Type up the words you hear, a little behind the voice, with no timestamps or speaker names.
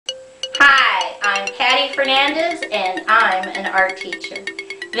Patty Fernandez and I'm an art teacher.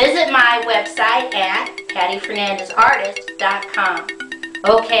 Visit my website at pattyfernandezartist.com.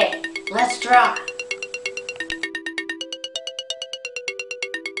 Okay, let's draw.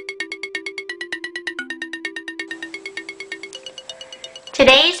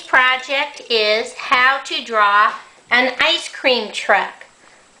 Today's project is how to draw an ice cream truck.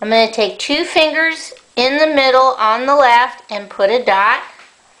 I'm going to take 2 fingers in the middle on the left and put a dot.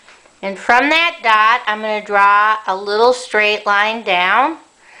 And from that dot, I'm going to draw a little straight line down.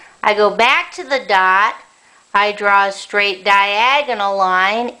 I go back to the dot. I draw a straight diagonal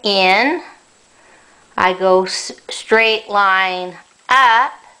line in. I go straight line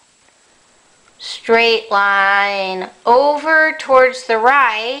up. Straight line over towards the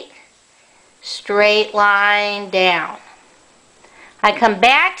right. Straight line down. I come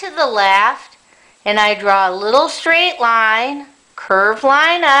back to the left and I draw a little straight line, curved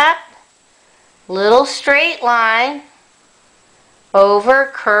line up, little straight line, over,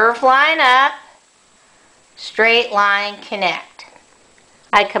 curved line up, straight line, connect.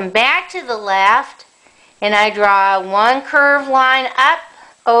 I come back to the left and I draw one curved line up,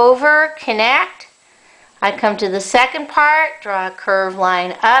 over, connect. I come to the second part, draw a curved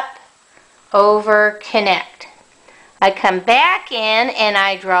line up, over, connect. I come back in and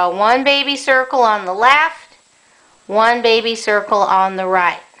I draw one baby circle on the left, one baby circle on the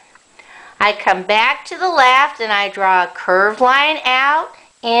right. I come back to the left and I draw a curved line out,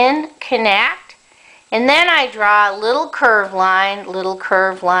 in, connect, and then I draw a little curved line,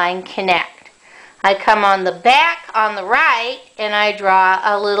 connect. I come on the back on the right and I draw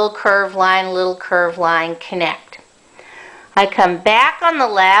a little curved line, connect. I come back on the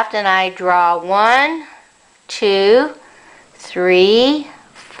left and I draw 1, 2, 3,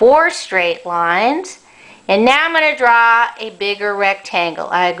 4 straight lines. And now I'm going to draw a bigger rectangle.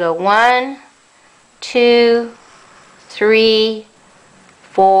 I go 1, 2, 3,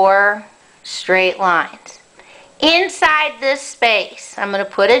 4 straight lines. Inside this space, I'm going to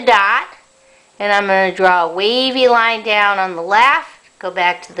put a dot and I'm going to draw a wavy line down on the left, go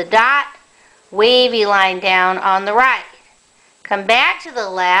back to the dot, wavy line down on the right. Come back to the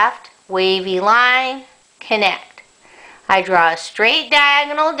left, wavy line, connect. I draw a straight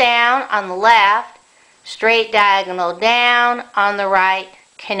diagonal down on the left, straight diagonal down on the right,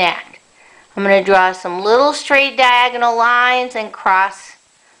 connect. I'm going to draw some little straight diagonal lines and cross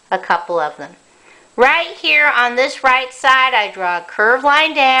a couple of them. Right here on this right side, I draw a curved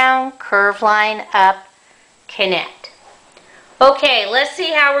line down, curved line up, connect. Okay, let's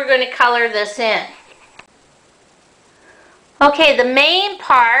see how we're going to color this in. Okay, the main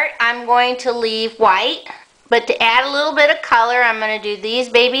part I'm going to leave white, but to add a little bit of color, I'm going to do these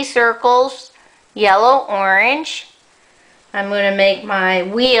baby circles, yellow, orange. I'm going to make my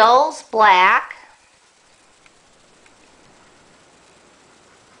wheels black.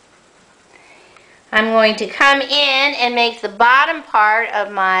 I'm going to come in and make the bottom part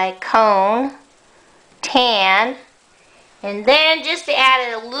of my cone tan. And then just to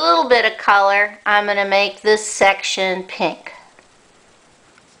add a little bit of color, I'm going to make this section pink.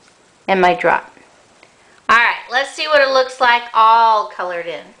 And my drop. Alright, let's see what it looks like all colored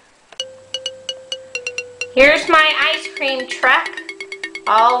in. Here's my ice cream truck,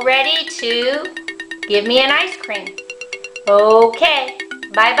 all ready to give me an ice cream. Okay,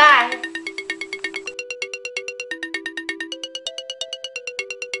 bye-bye.